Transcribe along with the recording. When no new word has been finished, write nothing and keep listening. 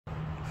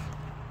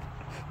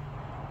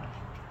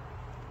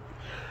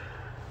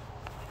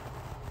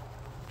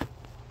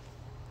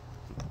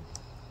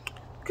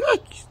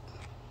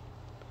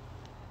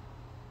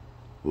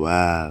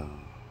Wow.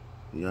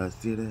 Y'all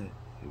see that?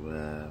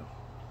 Wow.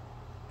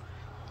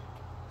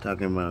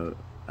 Talking about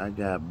I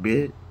got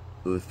bit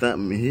or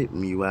something hit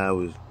me while I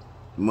was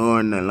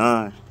mowing the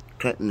lawn,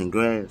 cutting the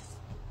grass.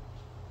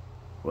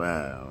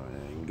 Wow.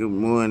 Man. Good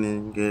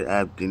morning, good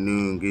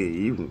afternoon, good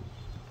evening.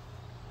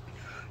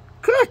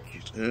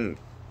 Cookies. Oh,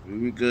 here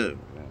we go.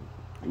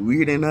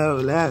 Reading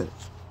out loud.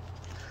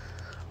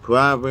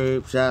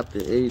 Proverbs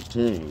chapter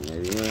 18.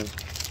 Amen.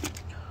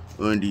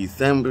 On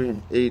December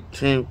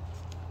 18th,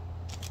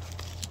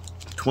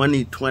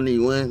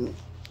 2021,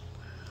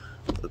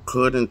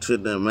 according to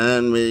the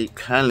man-made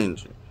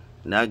calendar,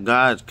 not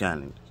God's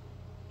calendar,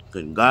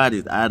 because God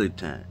is out of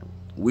time.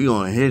 We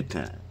on His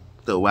time.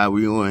 So while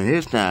we on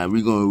His time,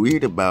 we going to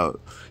read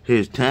about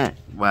His time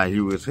while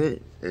He was here.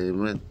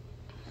 Amen.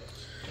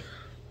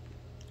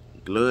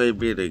 Glory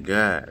be to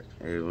God.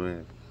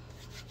 Amen.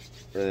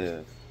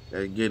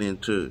 Let's get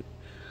into it.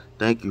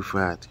 Thank you,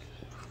 Father,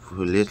 for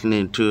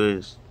listening to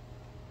us.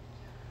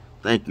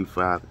 Thank you,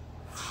 Father,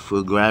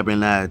 for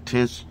grabbing our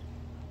attention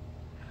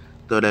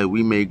so that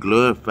we may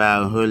glorify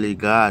our holy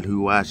God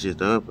who watches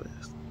over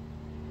us.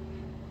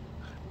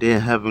 Dear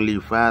Heavenly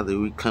Father,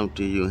 we come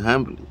to you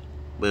humbly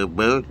but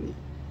boldly,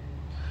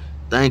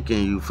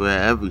 thanking you for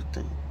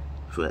everything,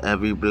 for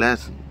every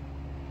blessing.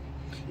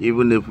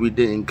 Even if we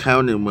didn't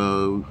count them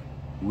all,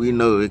 we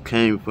know it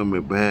came from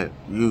above,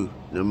 you,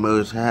 the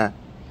Most High,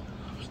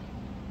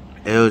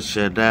 El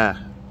Shaddai.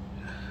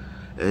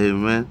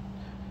 Amen.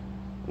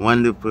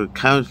 Wonderful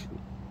Counselor,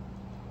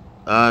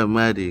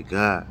 Almighty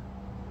God,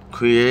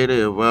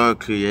 Creator of all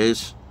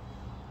creation,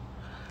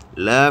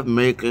 Love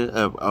Maker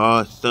of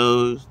all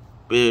souls,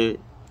 spirit,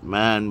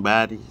 mind,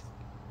 bodies,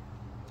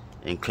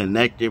 and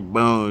connected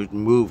bones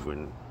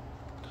moving,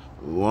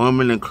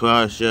 warming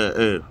across your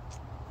earth.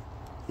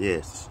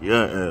 Yes,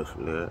 your earth,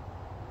 Lord.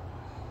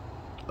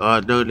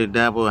 Although the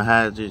devil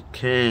has his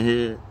care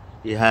here,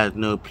 he has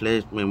no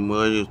place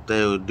memorials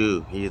still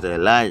do. He's a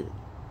liar.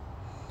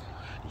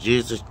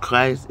 Jesus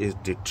Christ is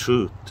the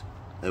truth,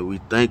 and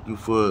we thank you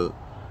for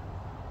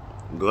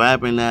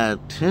grabbing our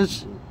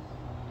attention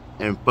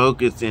and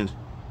focusing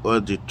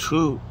on the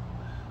truth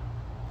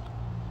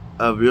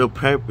of your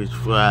purpose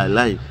for our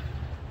life.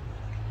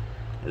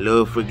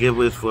 Lord, forgive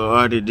us for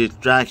all the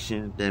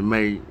distractions that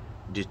may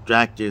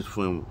distract us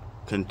from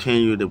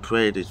continue to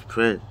pray this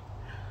prayer.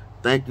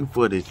 Thank you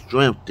for the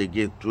strength to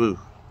get through.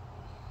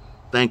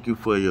 Thank you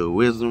for your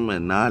wisdom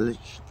and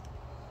knowledge.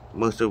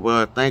 Most of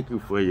all, thank you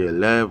for your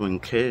love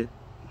and care.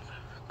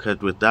 Because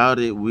without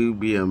it, we'd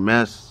be a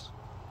mess.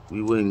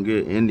 We wouldn't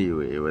get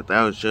anywhere.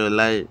 Without your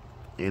light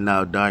in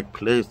our dark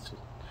places.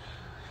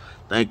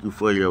 Thank you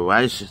for your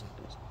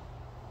righteousness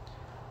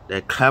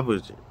that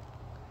covers it.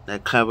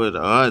 That covers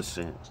all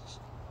sins.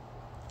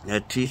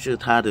 That teaches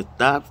us how to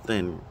stop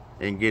sinning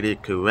and get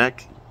it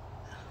correctly.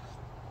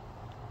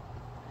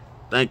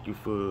 Thank you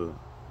for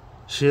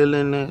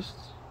healing us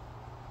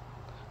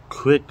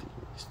quickly,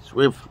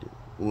 swiftly,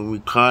 when we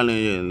call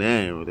in your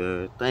name,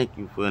 Lord. Thank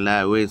you for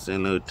not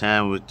wasting no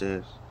time with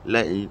us,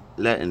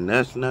 letting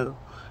us know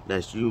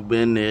that you've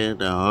been there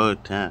the whole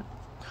time.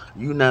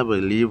 You never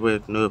leave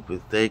us nor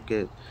forsake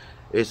us.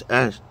 It's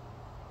us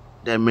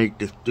that make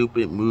the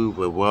stupid move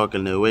of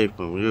walking away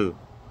from you.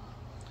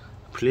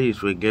 Please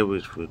forgive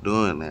us for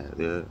doing that,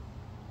 Lord.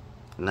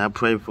 And I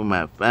pray for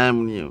my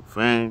family and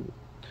friends,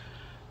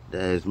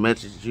 that as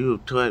much as you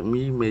have taught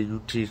me, may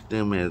you teach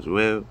them as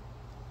well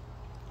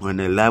on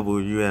the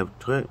level you have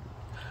taught,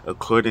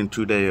 according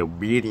to their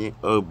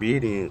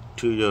obedience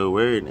to your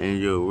word and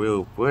your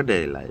will for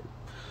their life.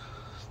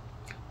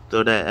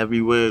 So that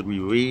every word we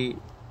read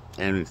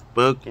and is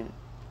spoken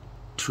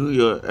to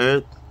your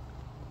earth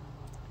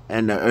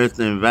and the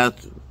earthen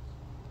vessels,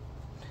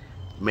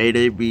 may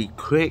they be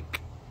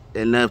quick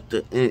enough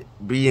to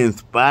be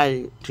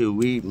inspired to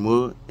read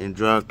more and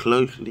draw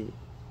closely,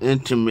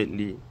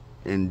 intimately,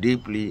 and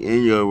deeply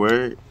in your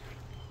word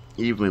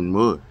even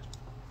more.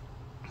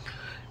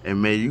 And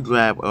may you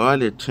grab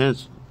all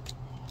attention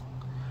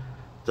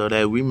so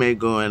that we may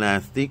go in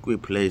our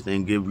secret place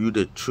and give you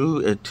the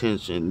true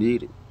attention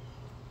needed.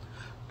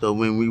 So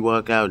when we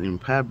walk out in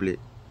public,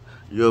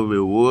 your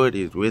reward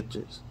is with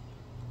us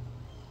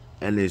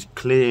and is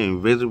clear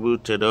and visible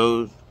to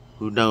those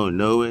who don't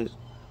know us,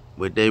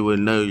 but they will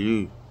know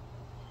you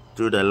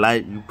through the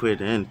light you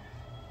put in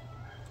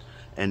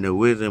and the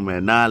wisdom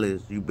and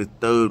knowledge you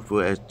bestowed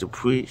for us to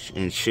preach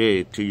and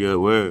share to your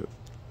word,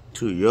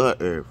 to your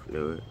earth,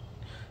 Lord.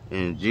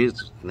 In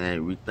Jesus'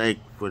 name, we thank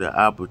you for the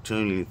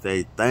opportunity to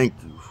say thank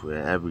you for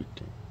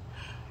everything.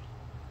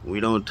 We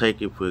don't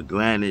take it for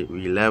granted.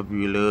 We love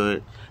you,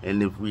 Lord.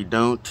 And if we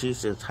don't,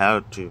 teach us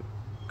how to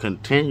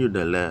continue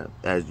to love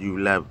as you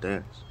loved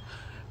us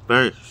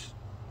first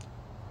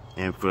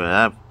and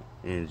forever.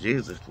 In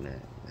Jesus'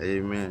 name,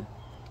 amen.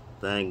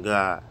 Thank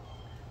God.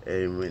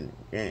 Amen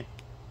again.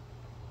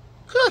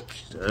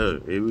 Cookies. Oh,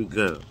 here we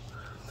go.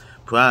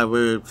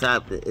 Proverbs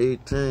chapter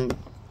 18.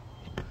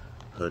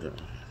 Hold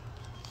on.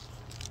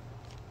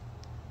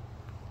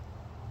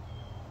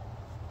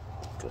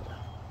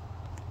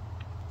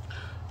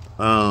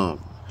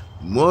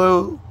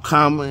 moral,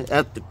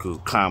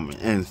 ethical,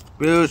 and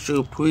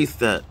spiritual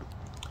precept,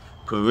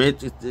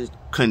 parentheses,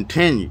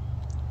 continue.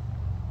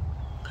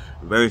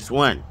 Verse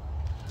 1.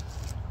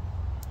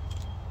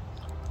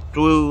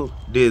 Through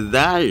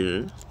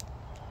desire,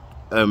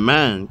 a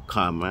man,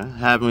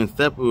 having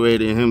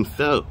separated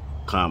himself,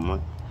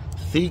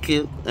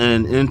 seeketh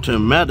an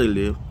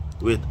intermeddleth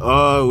with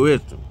all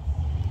wisdom.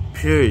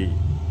 Period.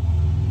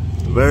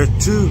 Verse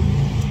 2.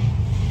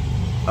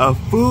 A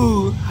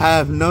fool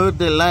hath no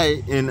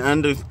delight in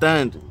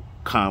understanding,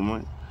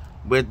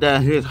 but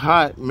that his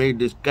heart may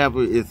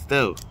discover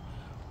itself.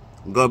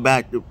 Go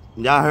back to,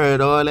 y'all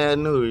heard all that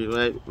news,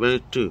 right?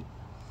 Verse 2.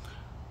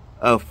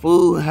 A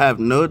fool hath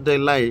no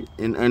delight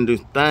in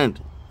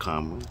understanding,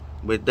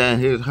 but that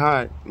his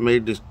heart may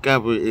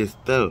discover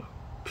itself.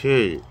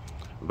 Period.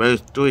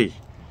 Verse 3.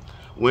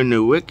 When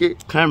the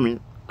wicked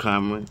cometh,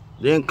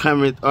 then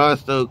cometh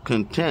also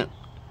contempt,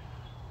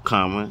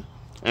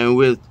 and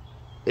with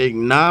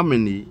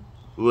ignominy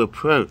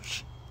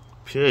reproach.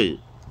 Period.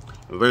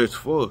 Verse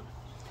 4.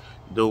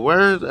 The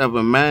words of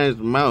a man's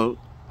mouth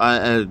are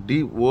as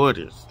deep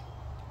waters,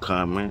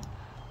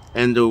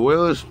 and the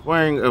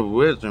wellspring of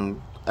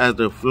wisdom as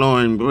a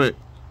flowing brook.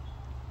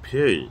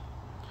 Period.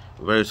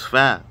 Verse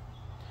 5.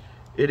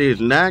 It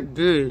is not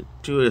good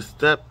to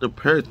accept the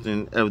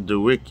person of the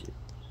wicked,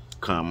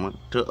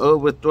 to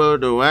overthrow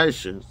the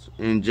righteous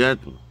in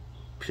judgment.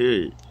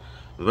 Period.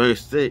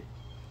 Verse 6.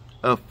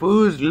 A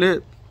fool's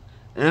lips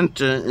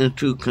enter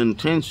into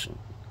contention,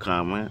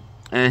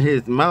 and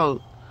his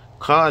mouth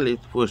calleth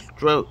for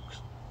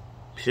strokes.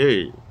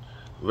 Period.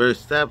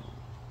 Verse 7.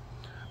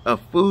 A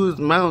fool's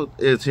mouth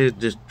is his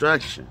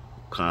destruction,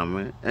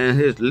 and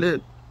his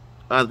lips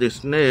are the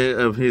snare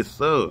of his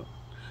soul.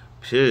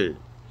 Period.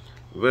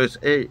 Verse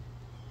 8.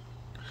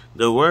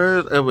 The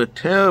words of a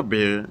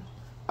talebearer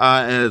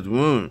are as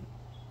wounds,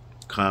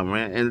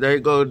 and they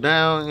go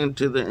down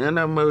into the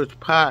innermost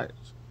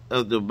parts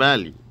of the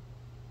belly.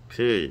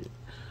 Period.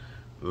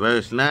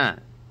 Verse 9.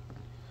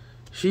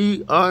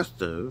 He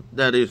also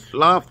that is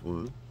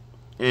slothful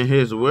in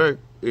his work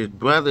is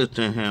brother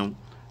to him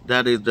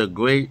that is a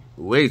great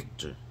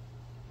waster.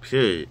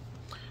 Period.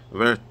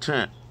 Verse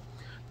 10.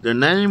 The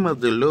name of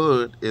the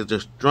Lord is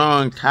a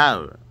strong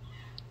tower,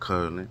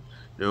 the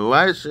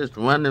righteous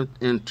runneth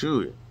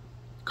into it,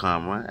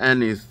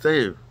 and is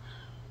safe.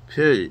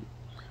 Period.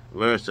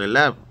 Verse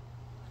 11.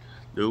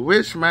 The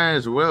rich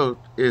man's wealth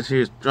is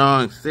his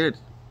strong city,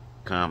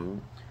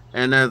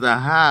 and as a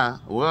high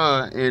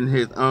wall in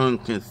his own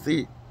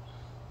conceit.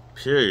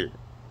 Period.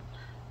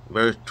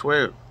 Verse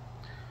 12.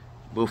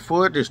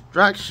 Before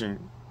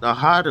destruction, the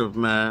heart of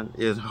man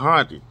is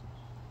haughty,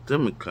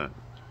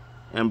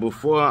 and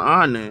before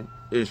honor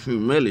is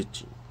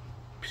humility.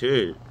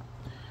 Period.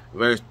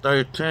 Verse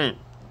 13.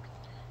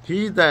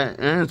 He that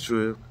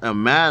answereth a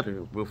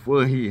matter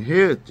before he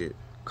heareth it,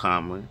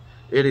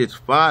 it is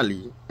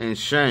folly and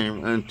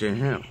shame unto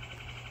him.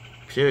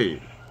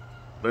 Period.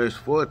 Verse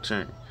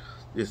 14.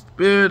 The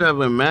spirit of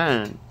a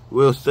man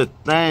will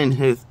sustain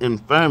his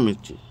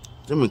infirmity,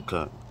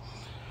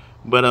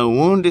 but a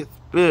wounded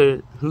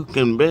spirit who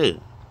can bear?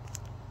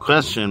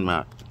 Question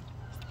mark.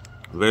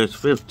 Verse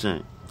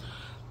 15.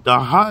 The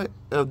heart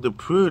of the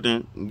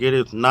prudent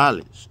getteth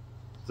knowledge,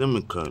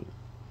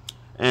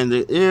 and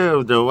the ear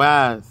of the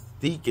wise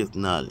seeketh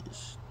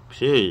knowledge.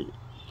 Period.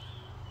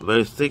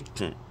 Verse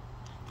 16.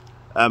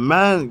 A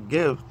man's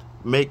gift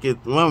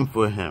maketh room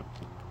for him,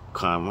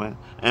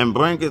 and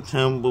bringeth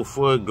him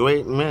before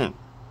great men.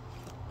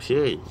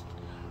 Period.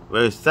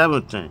 Verse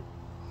 17.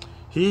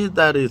 He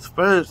that is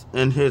first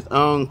in his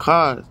own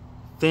cause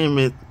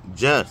seemeth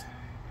just,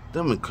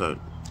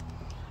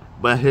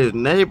 but his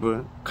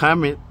neighbor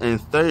cometh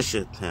and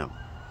searcheth him.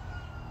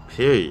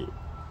 Period.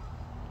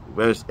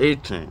 Verse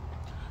 18.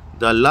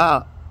 The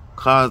law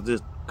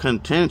causeth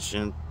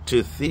contention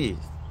to cease,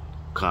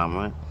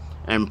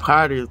 and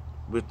parteth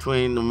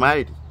between the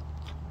mighty.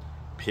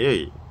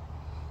 Period.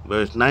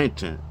 Verse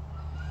 19.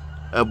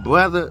 A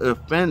brother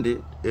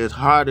offended is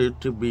harder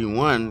to be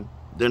won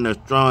than a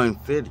strong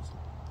city,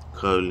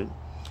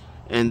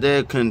 and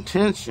their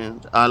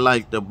contentions are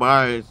like the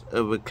bars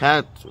of a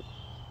castle.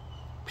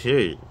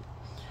 Period.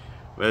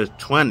 Verse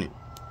 20.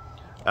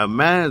 A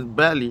man's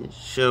belly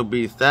shall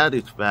be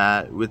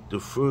satisfied with the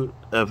fruit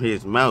of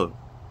his mouth,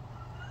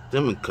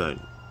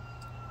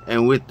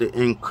 and with the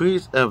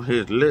increase of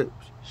his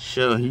lips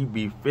shall he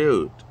be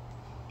filled.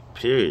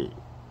 Period.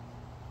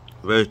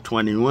 Verse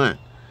 21.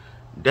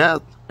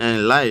 Death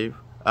and life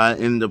are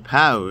in the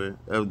power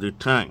of the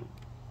tongue,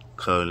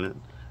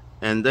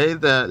 and they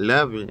that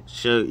love it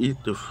shall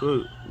eat the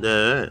fruit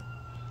thereof.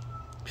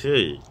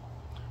 Period.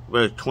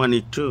 Verse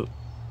 22.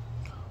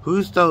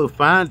 Whoso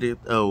findeth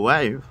a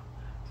wife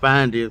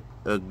findeth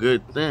a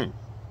good thing,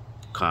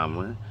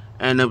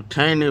 and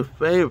obtaineth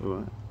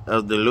favor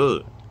of the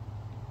Lord.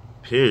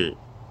 Period.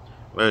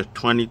 Verse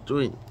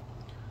 23.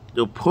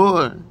 The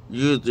poor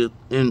useth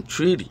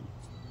entreaty,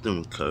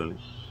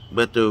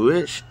 but the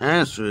rich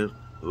answereth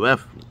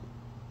roughly.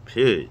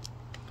 Period.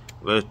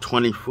 Verse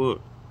 24.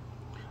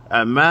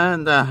 A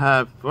man that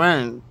hath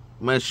friends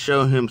must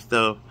show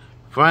himself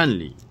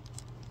friendly,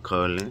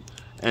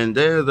 and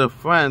there is a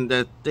friend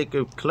that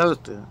sticketh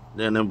closer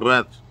than a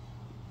brother,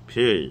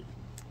 period.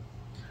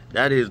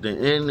 That is the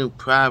end of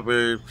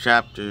Proverbs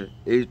chapter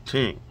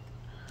 18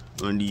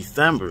 on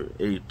December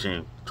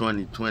 18th,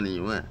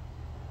 2021.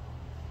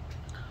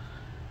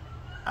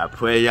 I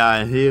pray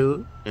y'all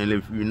healed, and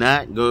if you're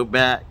not, go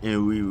back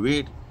and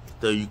reread it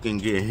so you can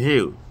get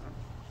healed,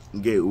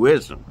 get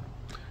wisdom,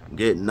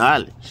 get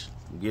knowledge,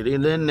 get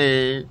it in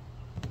there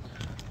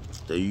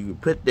so you can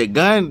put the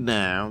gun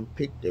down,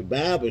 pick the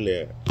Bible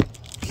up,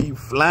 keep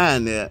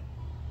flying there,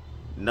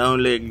 don't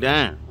look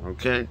down,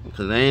 okay?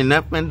 Because there ain't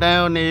nothing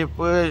down there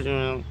for us, you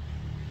know.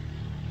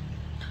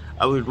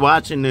 I was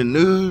watching the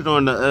news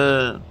on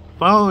the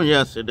phone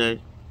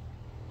yesterday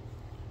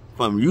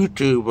from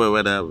YouTube or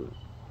whatever.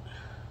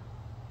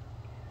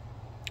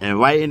 And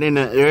right in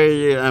the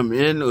area I'm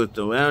in or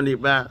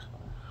surrounded by,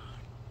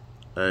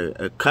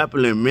 a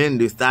couple of men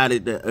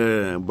decided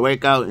to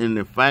break out in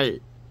the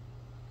fight.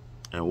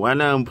 And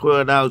one of them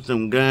pulled out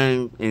some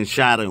guns and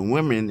shot a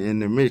woman in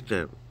the midst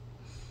of it.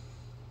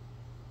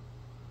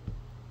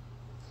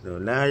 So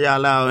now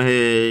y'all out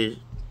here,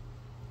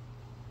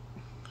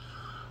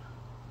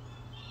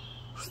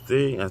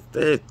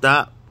 instead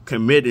stop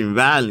committing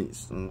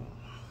violence.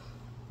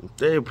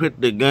 Instead put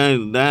the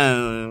guns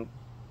down.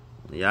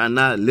 Y'all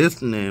not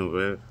listening,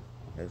 bro.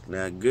 That's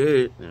not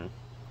good.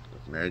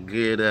 That's not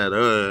good at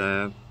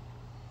all.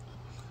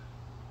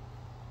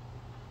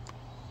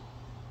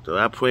 So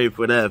I pray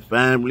for that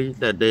family,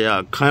 that they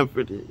are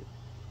comforted,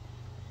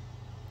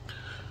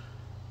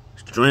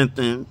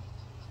 strengthened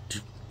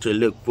to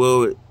look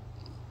forward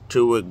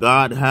to what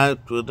God has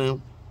for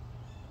them.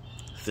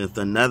 Since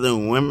another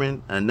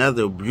woman,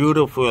 another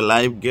beautiful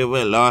life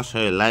giver lost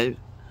her life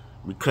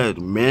because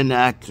men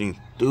acting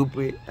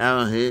stupid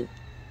out here,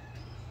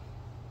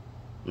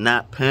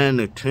 not paying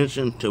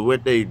attention to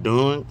what they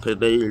doing because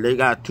they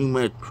got too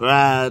much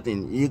pride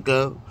and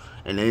ego,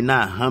 and they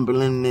not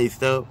humbling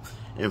themselves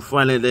in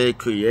front of their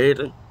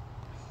creator.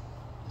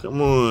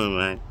 Come on,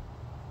 man.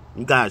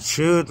 You got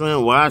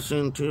children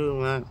watching too,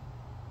 man.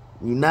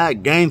 You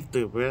not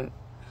gangster, bro.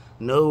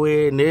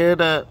 Nowhere near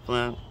that,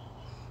 man.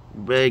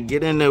 You better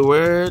get in the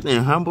word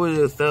and humble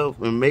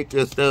yourself and make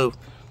yourself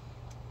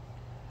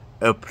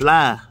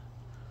apply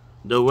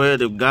the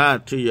word of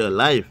God to your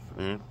life,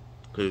 man.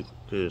 Cause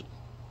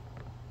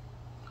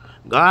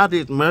God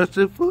is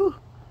merciful,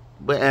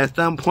 but at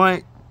some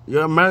point,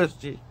 your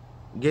mercy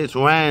gets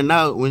ran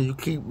out when you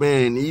keep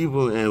being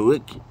evil and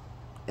wicked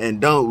and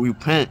don't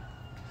repent.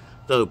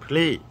 So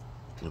please,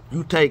 if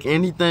you take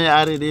anything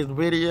out of this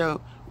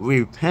video,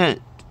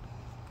 repent.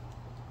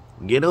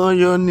 Get on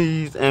your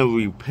knees and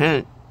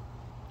repent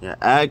and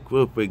ask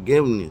for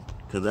forgiveness.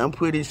 Because I'm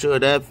pretty sure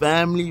that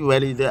family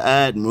ready to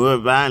add more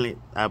violence.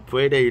 I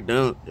pray they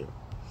don't, though.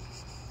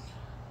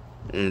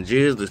 In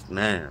Jesus'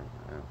 name.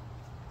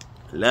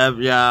 Love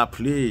y'all,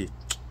 please.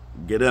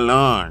 Get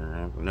along,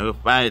 man. No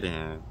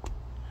fighting.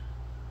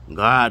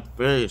 God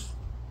first.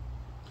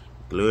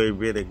 Glory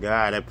be to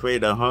God. I pray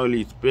the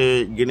Holy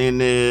Spirit get in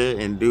there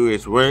and do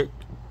His work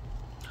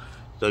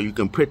so you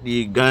can put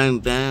these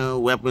guns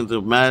down, weapons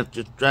of mass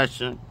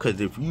destruction. Because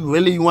if you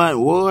really want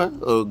war,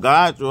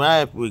 God's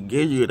wrath will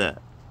give you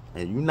that.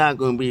 And you're not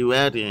going to be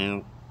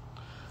ready.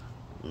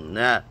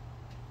 Nah.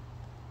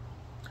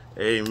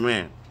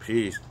 Amen.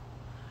 Peace.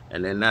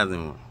 And another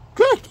one.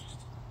 Cookies.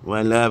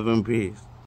 One love and peace.